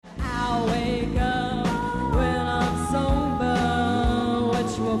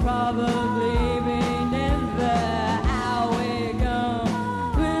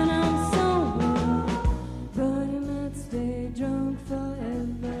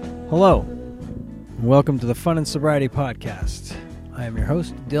Hello, and welcome to the Fun and Sobriety Podcast. I am your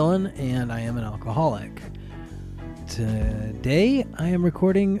host, Dylan, and I am an alcoholic. Today, I am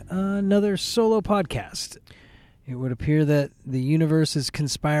recording another solo podcast. It would appear that the universe is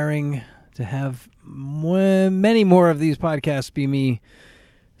conspiring to have many more of these podcasts be me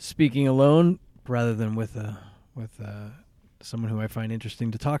speaking alone rather than with someone who I find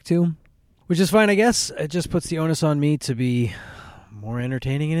interesting to talk to, which is fine, I guess. It just puts the onus on me to be more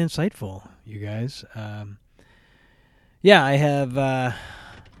entertaining and insightful, you guys. I have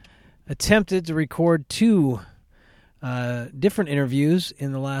attempted to record two different interviews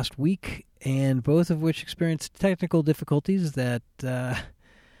in the last week, and both of which experienced technical difficulties that are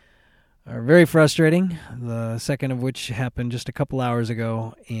very frustrating. The second of which happened just a couple hours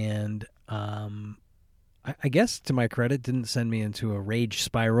ago, and I guess, to my credit, didn't send me into a rage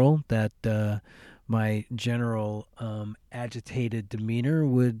spiral that my general agitated demeanor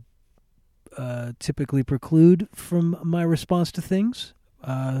would typically preclude from my response to things.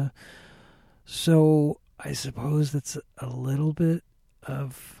 So I suppose that's a little bit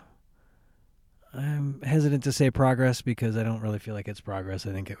of... I'm hesitant to say progress because I don't really feel like it's progress.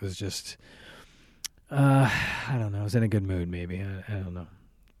 I think it was just... I don't know. I was in a good mood, maybe. I don't know.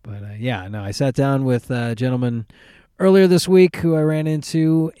 But I sat down with a gentleman earlier this week who I ran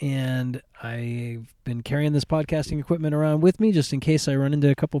into, and I've been carrying this podcasting equipment around with me just in case I run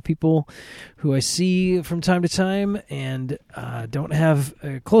into a couple people who I see from time to time and don't have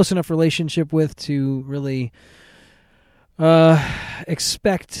a close enough relationship with to really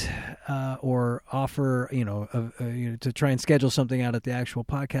expect or offer, to try and schedule something out at the actual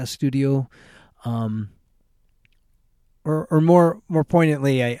podcast studio. Or more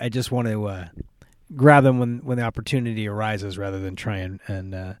poignantly, I just want to grab them when the opportunity arises rather than try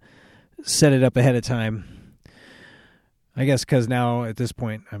and set it up ahead of time. I guess because now at this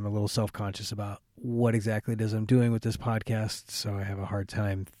point I'm a little self-conscious about what exactly it is I'm doing with this podcast, so I have a hard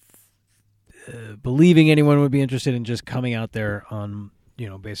time believing anyone would be interested in just coming out there on,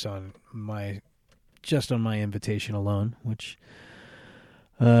 based on my invitation alone, which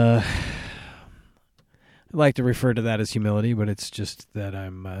I like to refer to that as humility, but it's just that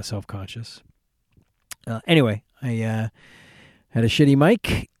I'm self-conscious. Anyway, I had a shitty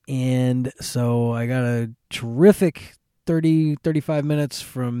mic, and so I got a terrific 35 minutes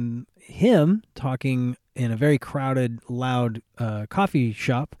from him talking in a very crowded, loud coffee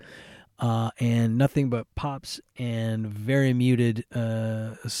shop, and nothing but pops and very muted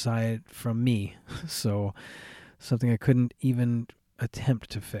aside from me. So something I couldn't even attempt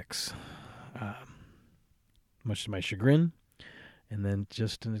to fix. Much to my chagrin. And then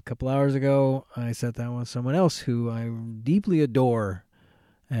just a couple hours ago, I sat down with someone else who I deeply adore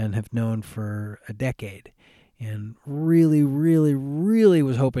and have known for a decade. And really, really, really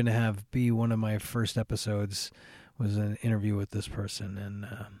was hoping to be one of my first episodes was an interview with this person. And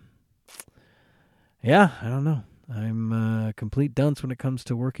I don't know. I'm a complete dunce when it comes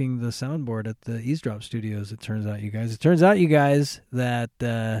to working the soundboard at the Eavesdrop Studios, it turns out, you guys. It turns out, you guys, that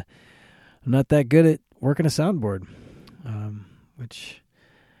I'm not that good at working a soundboard, which,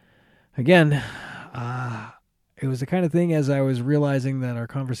 again, it was the kind of thing as I was realizing that our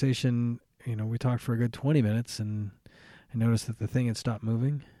conversation, we talked for a good 20 minutes, and I noticed that the thing had stopped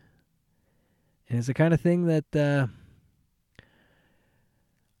moving. And it's the kind of thing that,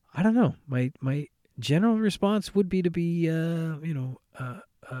 I don't know, my general response would be to be, or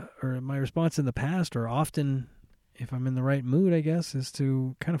my response in the past, or often, if I'm in the right mood, I guess, is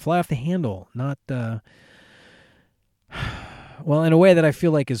to kind of fly off the handle, not, well, in a way that I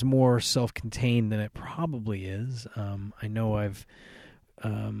feel like is more self-contained than it probably is. I know I've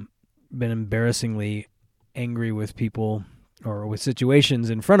been embarrassingly angry with people, or with situations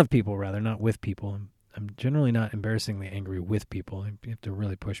in front of people, rather, not with people. I'm generally not embarrassingly angry with people. You have to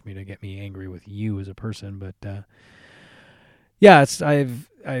really push me to get me angry with you as a person, but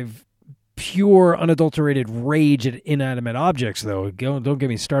I've pure, unadulterated rage at inanimate objects, though. Don't get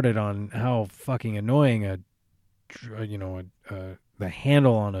me started on how fucking annoying the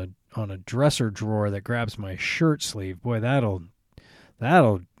handle on a dresser drawer that grabs my shirt sleeve. Boy, that'll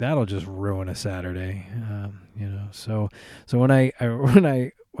just ruin a Saturday. So when I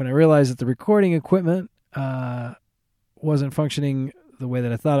realized that the recording equipment wasn't functioning the way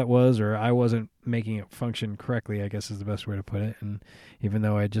that I thought it was, or I wasn't making it function correctly, I guess is the best way to put it. And even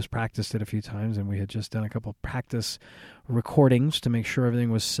though I had just practiced it a few times, and we had just done a couple practice recordings to make sure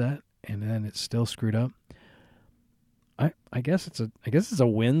everything was set, and then it still screwed up. I guess it's a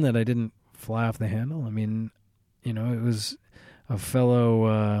win that I didn't fly off the handle. I mean, it was a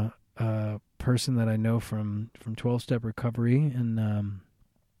fellow person that I know from 12-step recovery, and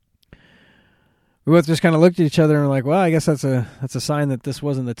we both just kind of looked at each other and were like, well, I guess that's a sign that this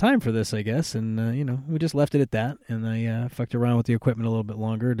wasn't the time for this, I guess. And, we just left it at that. And I fucked around with the equipment a little bit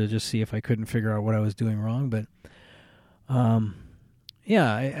longer to just see if I couldn't figure out what I was doing wrong. But,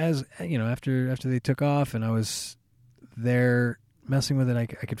 after they took off and I was there messing with it, I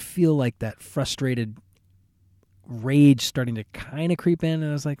could feel like that frustrated rage starting to kind of creep in. And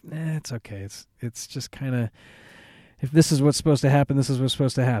I was like, it's okay. It's just kind of, if this is what's supposed to happen, this is what's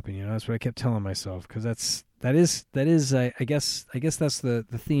supposed to happen. That's what I kept telling myself, because that is I guess that's the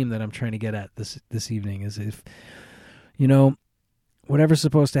theme that I'm trying to get at this evening, is if whatever's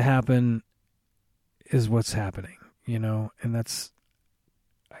supposed to happen is what's happening, and that's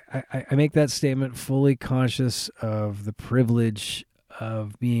I make that statement fully conscious of the privilege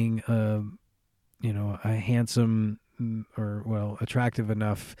of being a handsome or attractive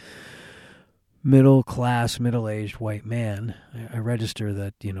enough middle-class, middle-aged white man. I register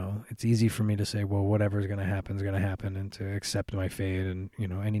that, it's easy for me to say, well, whatever's going to happen is going to happen, and to accept my fate and,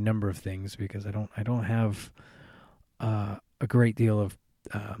 any number of things, because I don't have a great deal of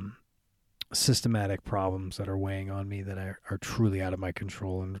systematic problems that are weighing on me that are truly out of my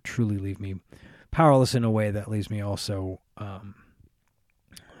control and truly leave me powerless in a way that leaves me also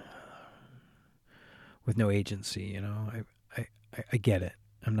with no agency. I get it.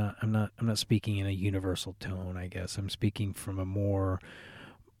 I'm not speaking in a universal tone, I guess. I'm speaking from a more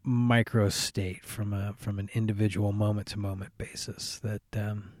micro state, from an individual moment to moment basis, that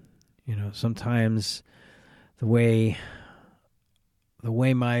sometimes the way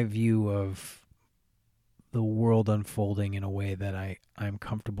my view of the world unfolding in a way that I'm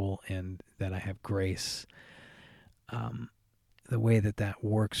comfortable and that I have grace, the way that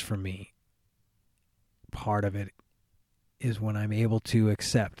works for me, part of it is when I'm able to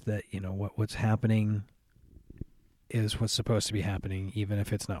accept that, what's happening is what's supposed to be happening, even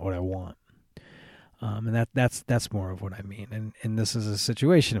if it's not what I want. And that's more of what I mean. And this is a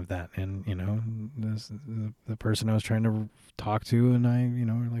situation of that. And, the person I was trying to talk to and I,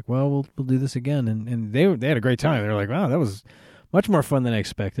 were like, well, we'll do this again. And they had a great time. They were like, wow, that was much more fun than I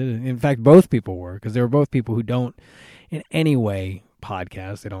expected. In fact, both people were, because they were both people who don't in any way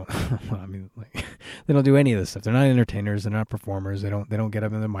podcast. They don't, they don't do any of this stuff. They're not entertainers. They're not performers. They don't get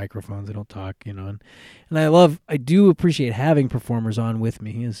up in the microphones. They don't talk, and I do appreciate having performers on with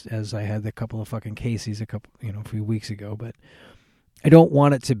me, as I had the couple of fucking Casey's a few weeks ago, but I don't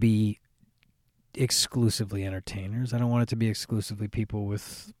want it to be exclusively entertainers. I don't want it to be exclusively people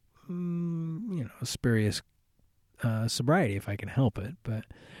with, spurious sobriety, if I can help it. But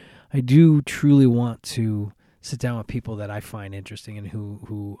I do truly want to sit down with people that I find interesting and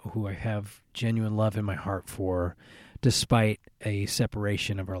who I have genuine love in my heart for, despite a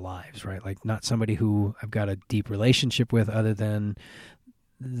separation of our lives, right? Like, not somebody who I've got a deep relationship with, other than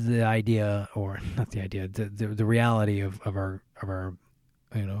the idea, or not the idea, the reality of our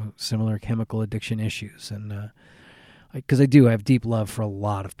similar chemical addiction issues. And because I have deep love for a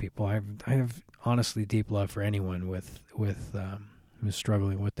lot of people. I have honestly deep love for anyone with who's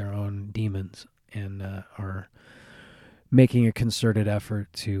struggling with their own demons, and are making a concerted effort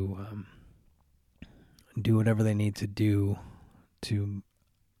to do whatever they need to do to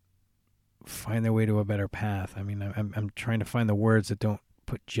find their way to a better path. I mean, I'm trying to find the words that don't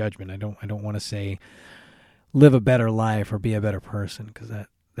put judgment. I don't want to say live a better life or be a better person, because that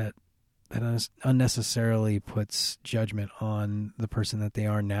unnecessarily puts judgment on the person that they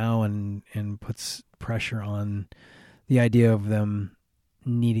are now, and puts pressure on the idea of them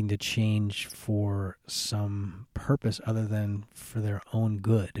needing to change for some purpose other than for their own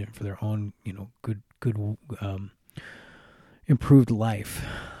good and for their own, good improved life.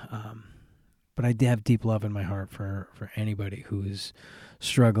 But I have deep love in my heart for anybody who's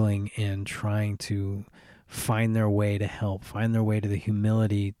struggling and trying to find their way to help, find their way to the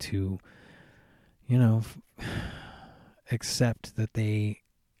humility to, accept that they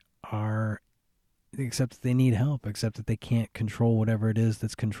need help, accept that they can't control whatever it is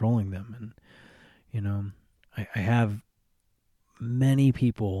that's controlling them. And, I have many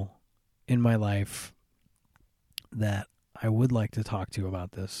people in my life that I would like to talk to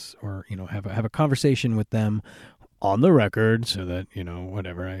about this, or, have a conversation with them on the record, so that,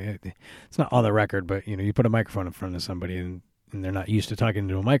 whatever. It's not on the record, but, you put a microphone in front of somebody and they're not used to talking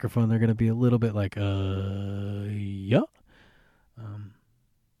into a microphone, they're going to be a little bit like, yeah.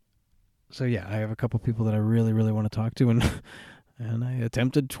 So yeah, I have a couple people that I really, really want to talk to, and I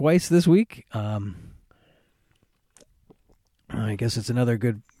attempted twice this week. I guess it's another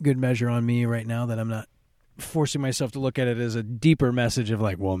good measure on me right now that I'm not forcing myself to look at it as a deeper message of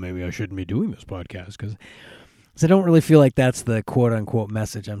like, well, maybe I shouldn't be doing this podcast, because So I don't really feel like that's the quote unquote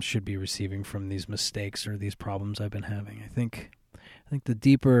message I should be receiving from these mistakes or these problems I've been having. I think the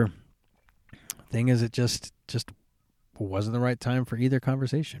deeper thing is it just wasn't the right time for either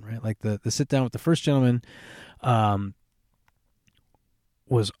conversation, right? Like the sit down with the first gentleman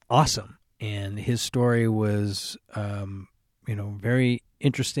was awesome, and his story was very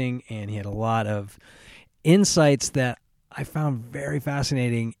interesting, and he had a lot of insights that I found very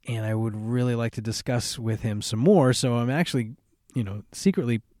fascinating, and I would really like to discuss with him some more. So I'm actually,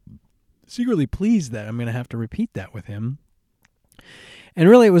 secretly pleased that I'm going to have to repeat that with him. And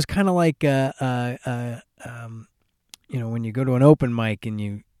really, it was kind of like, when you go to an open mic and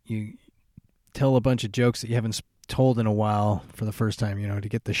you tell a bunch of jokes that you haven't told in a while for the first time, to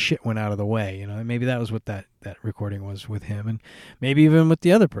get the shit one out of the way. Maybe that was what that recording was with him, and maybe even with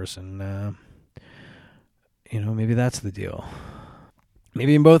the other person. Maybe that's the deal.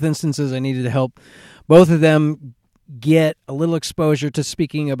 Maybe in both instances, I needed to help both of them get a little exposure to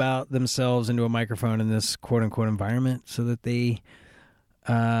speaking about themselves into a microphone in this quote-unquote environment so that they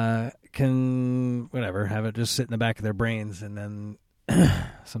can, have it just sit in the back of their brains. And then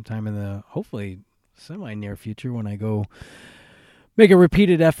sometime in the, hopefully, semi-near future, when I go make a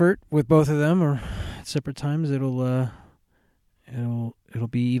repeated effort with both of them or at separate times, it'll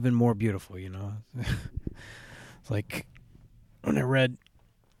be even more beautiful, It's like when I read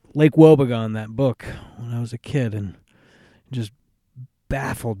Lake Wobegon, that book, when I was a kid, and it just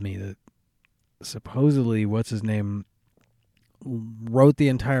baffled me that supposedly, what's-his-name, wrote the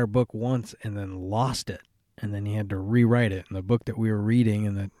entire book once and then lost it, and then he had to rewrite it. And the book that we were reading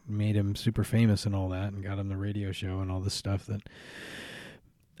and that made him super famous and all that and got him the radio show and all this stuff that,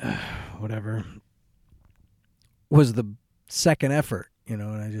 was the second effort, and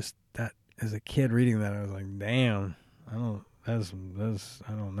I just, that, as a kid reading that, I was like, damn, I don't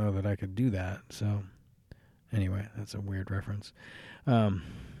know that I could do that. So anyway, that's a weird reference.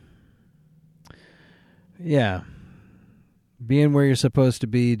 Yeah. Being where you're supposed to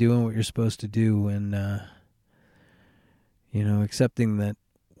be, doing what you're supposed to do, and, accepting that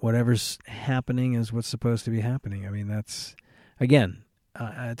whatever's happening is what's supposed to be happening. I mean, that's, again,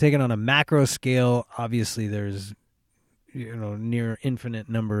 taken on a macro scale, obviously there's, near infinite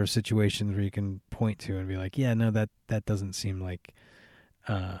number of situations where you can point to and be like, yeah, no, that doesn't seem like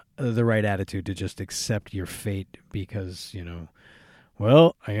the right attitude to just accept your fate because,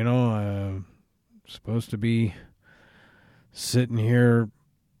 I'm supposed to be sitting here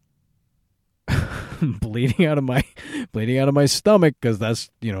bleeding out of my stomach because that's,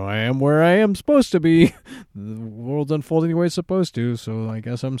 I am where I am supposed to be. The world's unfolding the way it's supposed to, so I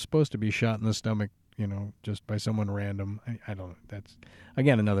guess I'm supposed to be shot in the stomach, just by someone random. I don't know. That's,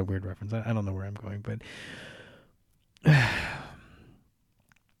 again, another weird reference. I don't know where I'm going,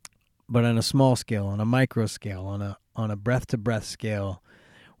 but on a small scale, on a micro scale, on a breath-to-breath scale,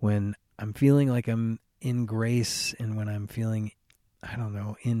 when I'm feeling like I'm in grace and when I'm feeling,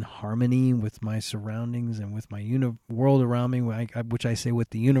 in harmony with my surroundings and with my world around me, which I say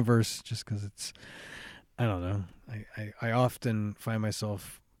with the universe just because it's, I often find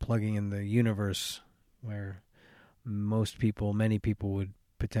myself plugging in the universe where many people would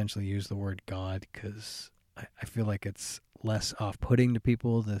potentially use the word God because I feel like it's less off-putting to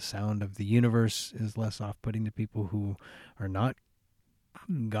people. The sound of the universe is less off-putting to people who are not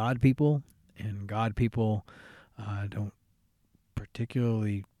God people, and God people don't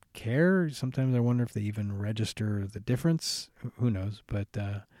particularly care. Sometimes I wonder if they even register the difference. Who knows? But,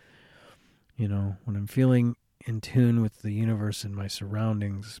 when I'm feeling in tune with the universe and my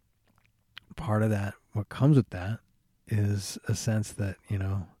surroundings, part of that, what comes with that, is a sense that,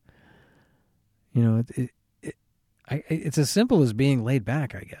 it's as simple as being laid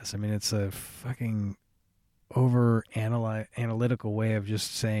back, I guess. I mean, it's a fucking analytical way of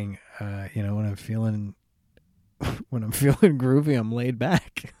just saying, when I'm feeling groovy, I'm laid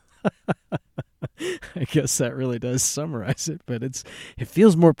back. I guess that really does summarize it, but it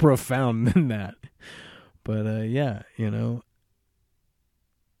feels more profound than that. But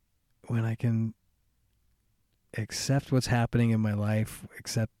when I can accept what's happening in my life,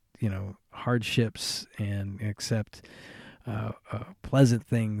 accept hardships, and accept pleasant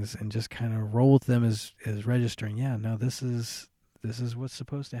things, and just kind of roll with them as registering. Yeah, no, this is what's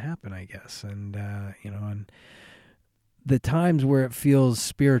supposed to happen, I guess. And and the times where it feels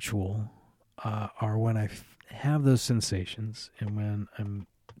spiritual are when I have those sensations and when I'm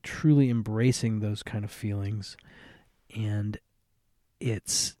truly embracing those kind of feelings, and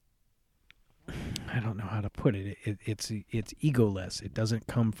it's, I don't know how to put it. It's egoless. It doesn't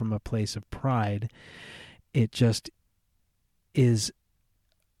come from a place of pride. It just is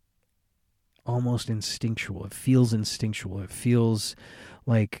almost instinctual. It feels instinctual. It feels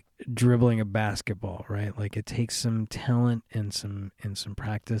like dribbling a basketball, right? Like it takes some talent and some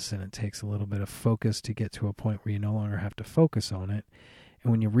practice, and it takes a little bit of focus to get to a point where you no longer have to focus on it.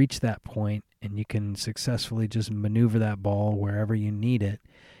 And when you reach that point and you can successfully just maneuver that ball wherever you need it,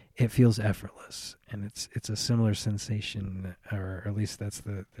 it feels effortless. And it's a similar sensation, or at least that's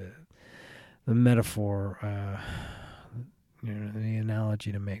the metaphor, the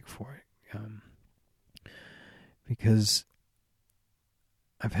analogy to make for it. Because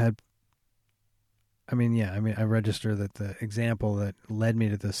I register that the example that led me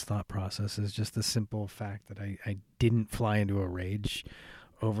to this thought process is just the simple fact that I didn't fly into a rage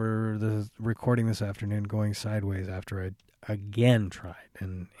over the recording this afternoon going sideways after I again tried.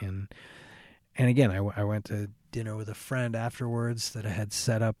 And again, I went to dinner with a friend afterwards that I had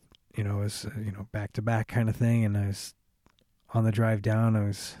set up, as, back-to-back kind of thing. And I was on the drive down, I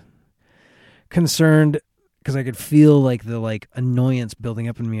was concerned because I could feel the annoyance building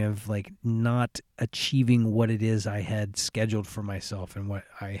up in me of not achieving what it is I had scheduled for myself and what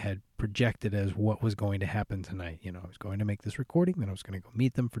I had projected as what was going to happen tonight. I was going to make this recording, then I was going to go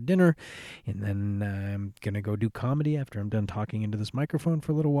meet them for dinner, and then I'm going to go do comedy after I'm done talking into this microphone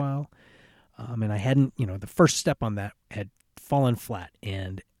for a little while. And I hadn't, the first step on that had fallen flat.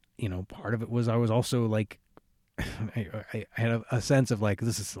 And, part of it was I was also I had a sense of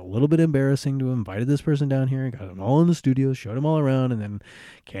this is a little bit embarrassing to have invited this person down here, got them all in the studio, showed them all around, and then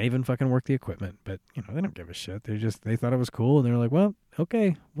can't even fucking work the equipment. But, they don't give a shit. They thought it was cool, and they were like, well,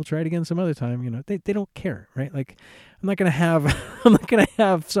 okay, we'll try it again some other time. They don't care, right? I'm not going to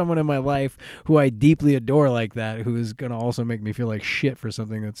have someone in my life who I deeply adore like that, who is going to also make me feel like shit for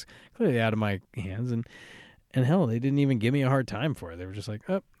something that's clearly out of my hands. And hell, they didn't even give me a hard time for it. They were just like,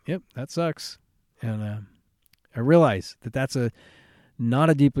 oh, yep, that sucks. And, I realize that that's not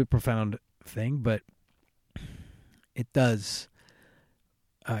a deeply profound thing, but it does,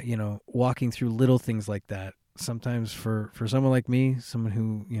 walking through little things like that. Sometimes for someone like me, someone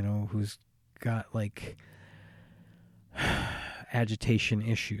who, who's got agitation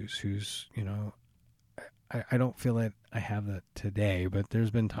issues, who's, I don't feel that I have that today, but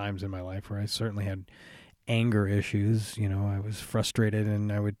there's been times in my life where I certainly had anger issues. I was frustrated,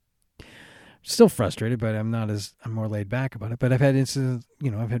 and I would still frustrated, but I'm more laid back about it. But I've had instances,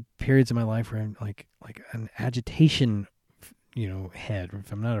 I've had periods in my life where I'm like an agitation, head.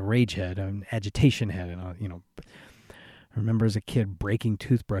 If I'm not a rage head, I'm an agitation head. And I remember as a kid breaking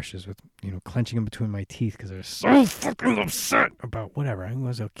toothbrushes with, clenching them between my teeth because I was so fucking upset about whatever. I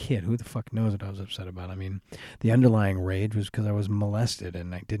was a kid. Who the fuck knows what I was upset about? I mean, the underlying rage was because I was molested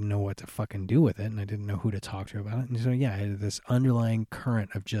and I didn't know what to fucking do with it, and I didn't know who to talk to about it. And so, yeah, I had this underlying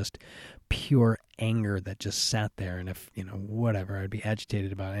current of just pure anger that just sat there. And if, whatever, I'd be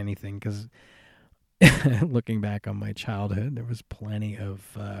agitated about anything because looking back on my childhood, there was plenty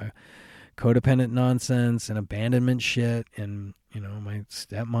of codependent nonsense and abandonment shit, and my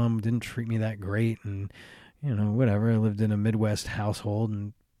stepmom didn't treat me that great, and whatever. I lived in a Midwest household,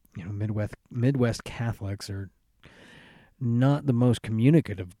 and Midwest Catholics are not the most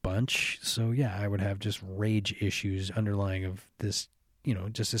communicative bunch, so yeah, I would have just rage issues underlying of this,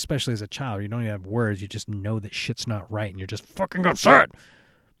 just especially as a child. You don't even have words, you just know that shit's not right and you're just fucking upset.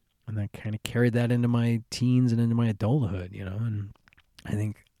 And I kind of carried that into my teens and into my adulthood, and I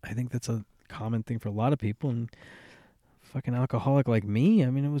think that's a common thing for a lot of people. And fucking alcoholic like me, I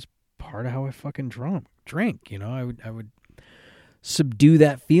mean, it was part of how I fucking drank. I would subdue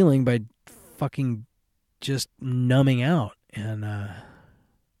that feeling by fucking just numbing out. And,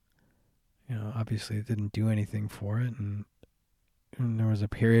 obviously it didn't do anything for it. And there was a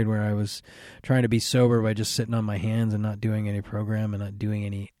period where I was trying to be sober by just sitting on my hands and not doing any program and not doing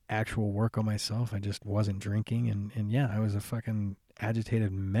any actual work on myself. I just wasn't drinking. And yeah, I was a fucking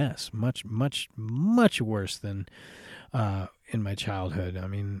agitated mess, much, much, much worse than in my childhood. I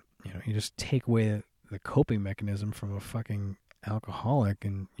mean, you just take away the coping mechanism from a fucking alcoholic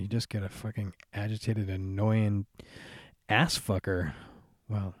and you just get a fucking agitated, annoying ass fucker.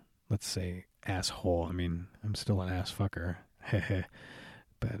 Well, let's say asshole. I mean, I'm still an ass fucker.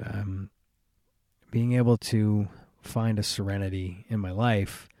 But being able to find a serenity in my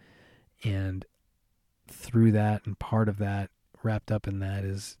life, and through that, and part of that, wrapped up in that,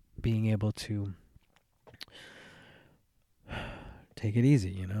 is being able to take it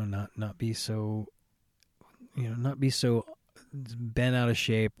easy, not be so, not be so bent out of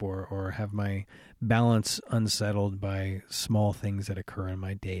shape or have my balance unsettled by small things that occur in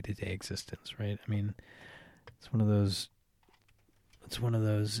my day-to-day existence, right? I mean, it's one of those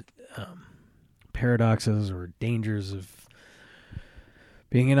paradoxes or dangers of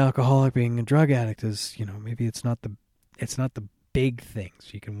being an alcoholic, being a drug addict is, maybe it's not the big things.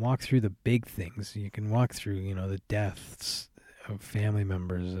 You can walk through the big things. You can walk through, the deaths of family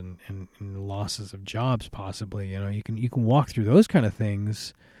members and losses of jobs, possibly. You can walk through those kind of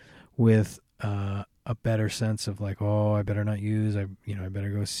things with a better sense of like, oh, I better not use. I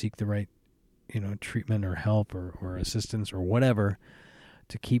better go seek the right, treatment or help or assistance or whatever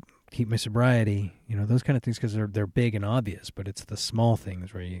to keep my sobriety. Those kind of things, because they're big and obvious. But it's the small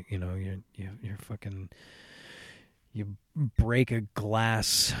things where you're fucking. You break a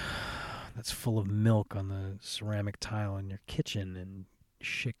glass that's full of milk on the ceramic tile in your kitchen, and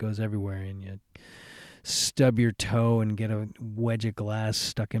shit goes everywhere, and you stub your toe and get a wedge of glass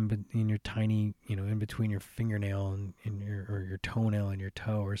stuck in your tiny, in between your fingernail and your toenail and your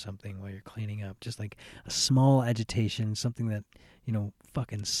toe or something while you're cleaning up. Just like a small agitation, something that,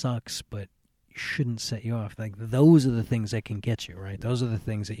 fucking sucks, but shouldn't set you off. Like, those are the things that can get you, right? Those are the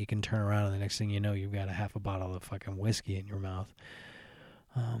things that you can turn around, and the next thing you know, you've got a half a bottle of fucking whiskey in your mouth.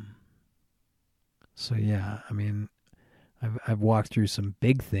 So yeah, I mean, I've walked through some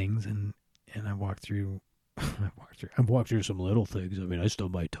big things, and I've walked through some little things. I mean, I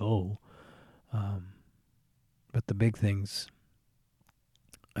stubbed my toe, but the big things,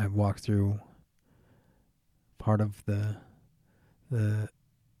 I've walked through. Part of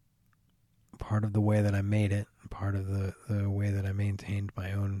the way that I made it, part of the way that I maintained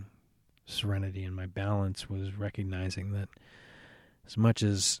my own serenity and my balance, was recognizing that as much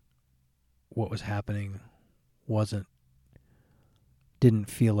as what was happening didn't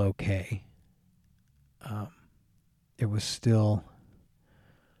feel okay, it was still,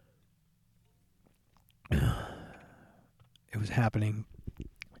 it was happening,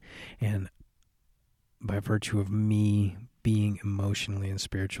 and by virtue of me being emotionally and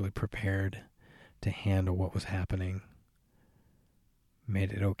spiritually prepared to handle what was happening,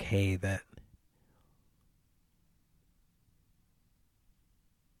 made it okay that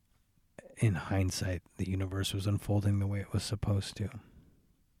in hindsight the universe was unfolding the way it was supposed to.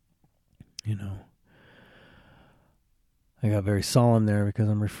 I got very solemn there because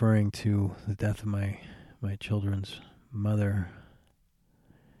I'm referring to the death of my children's mother.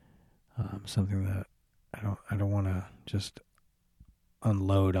 Something that I don't want to just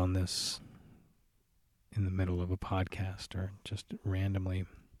unload on this in the middle of a podcast or just randomly,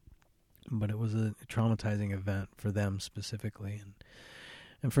 but it was a traumatizing event for them specifically,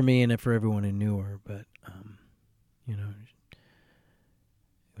 and for me, and for everyone who knew her. But it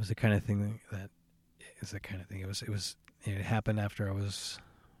was the kind of thing it happened after I was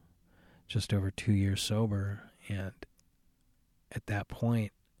just over 2 years sober, and at that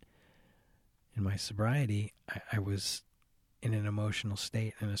point in my sobriety, I was in an emotional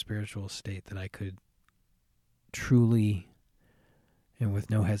state and a spiritual state that I could truly and with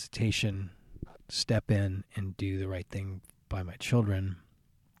no hesitation step in and do the right thing by my children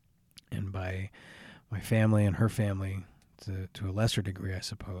and by my family and her family to a lesser degree, I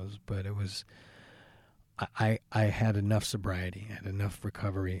suppose. But it was, I had enough sobriety, I had enough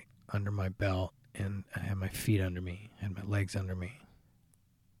recovery under my belt, and I had my feet under me, I had my legs under me,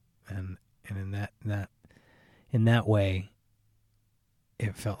 and in that way,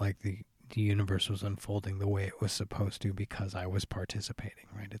 it felt like the universe was unfolding the way it was supposed to, because I was participating.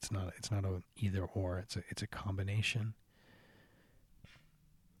 Right? It's not a either or. It's a combination.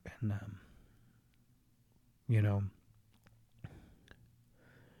 And it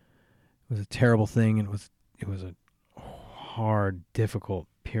was a terrible thing, and it was a hard, difficult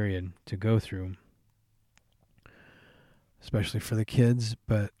period to go through, especially for the kids.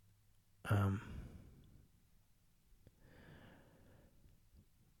 But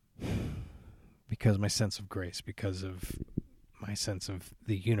because my sense of grace, because of my sense of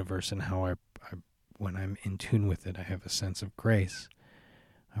the universe and how I when I'm in tune with it, I have a sense of grace.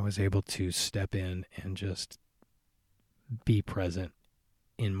 I was able to step in and just be present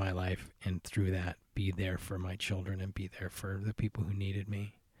in my life, and through that, be there for my children and be there for the people who needed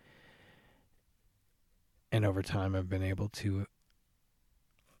me. And over time, I've been able to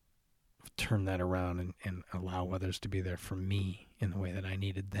turn that around and allow others to be there for me in the way that I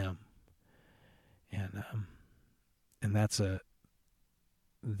needed them. And that's a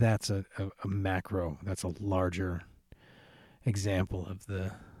macro, that's a larger example of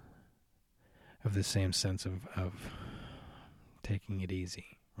the same sense of taking it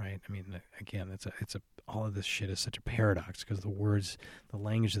easy, right? I mean, again, it's a all of this shit is such a paradox, because the words, the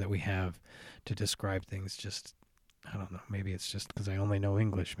language that we have to describe things, just, I don't know, maybe it's just because I only know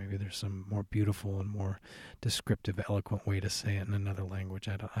English. Maybe there's some more beautiful and more descriptive, eloquent way to say it in another language.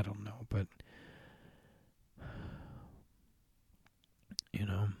 I don't know, but You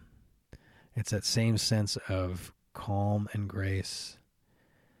know, it's that same sense of calm and grace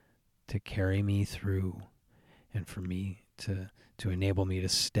to carry me through, and for me to enable me to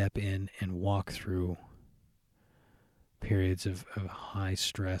step in and walk through periods of high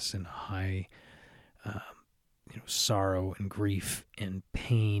stress and high sorrow and grief and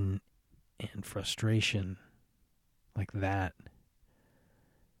pain and frustration like that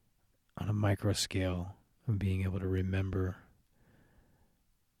on a micro scale, and being able to remember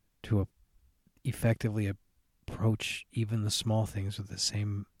to effectively approach even the small things with the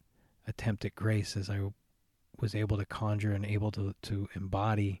same attempt at grace as I was able to conjure and able to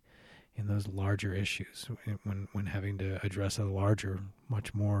embody in those larger issues when having to address a larger,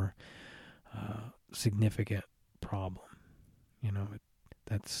 much more significant problem.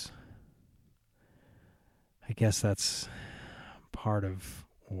 I guess that's part of,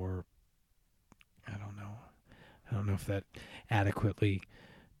 or I don't know if that adequately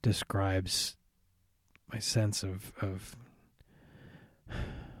describes my sense of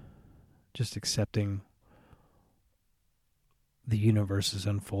just accepting the universe is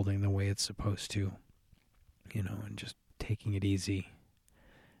unfolding the way it's supposed to, and just taking it easy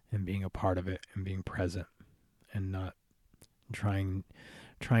and being a part of it and being present and not trying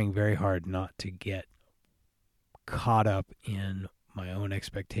very hard not to get caught up in my own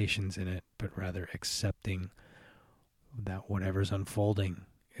expectations in it, but rather accepting that whatever's unfolding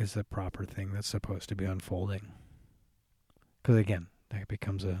is the proper thing that's supposed to be unfolding. Because again, that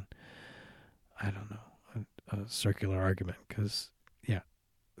becomes a circular argument, because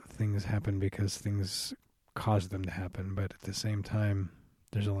things happen because things cause them to happen, but at the same time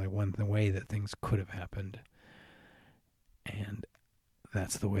there's only one way that things could have happened, and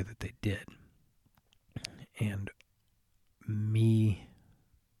that's the way that they did. And me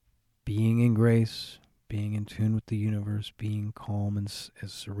being in grace, being in tune with the universe, being calm and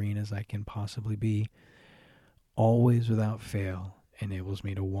as serene as I can possibly be, always without fail enables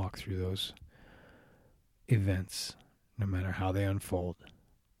me to walk through those events, no matter how they unfold.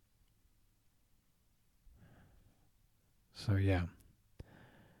 So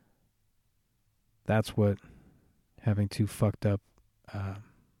that's what having two fucked up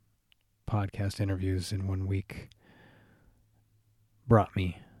podcast interviews in 1 week brought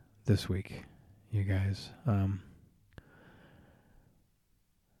me this week, you guys. I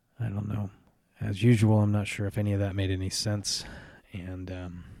don't know. As usual, I'm not sure if any of that made any sense, and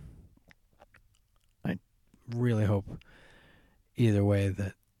I really hope either way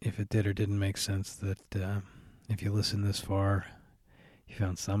that if it did or didn't make sense, that if you listened this far, you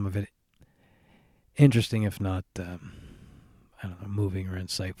found some of it interesting, if not, moving or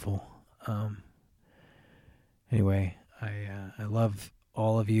insightful. Anyway, I love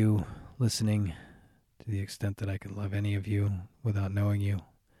all of you listening to the extent that I could love any of you without knowing you.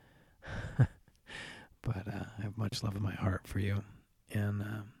 But I have much love in my heart for you, and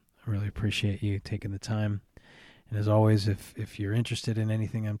I really appreciate you taking the time. And as always, if you're interested in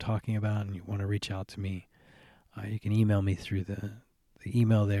anything I'm talking about and you want to reach out to me, you can email me through the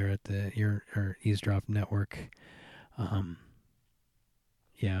email there at the Eavesdrop Network. Or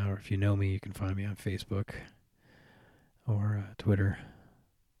if you know me, you can find me on Facebook or Twitter.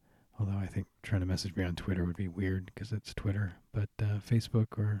 Although I think trying to message me on Twitter would be weird because it's Twitter. But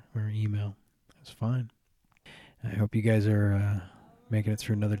Facebook or email is fine. I hope you guys are making it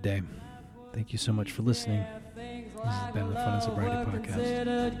through another day. Thank you so much for listening. This has been the Fun and Sobriety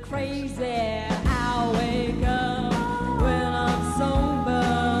Podcast. Crazy. I wake up when I'm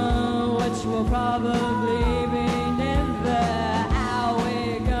sober, which will probably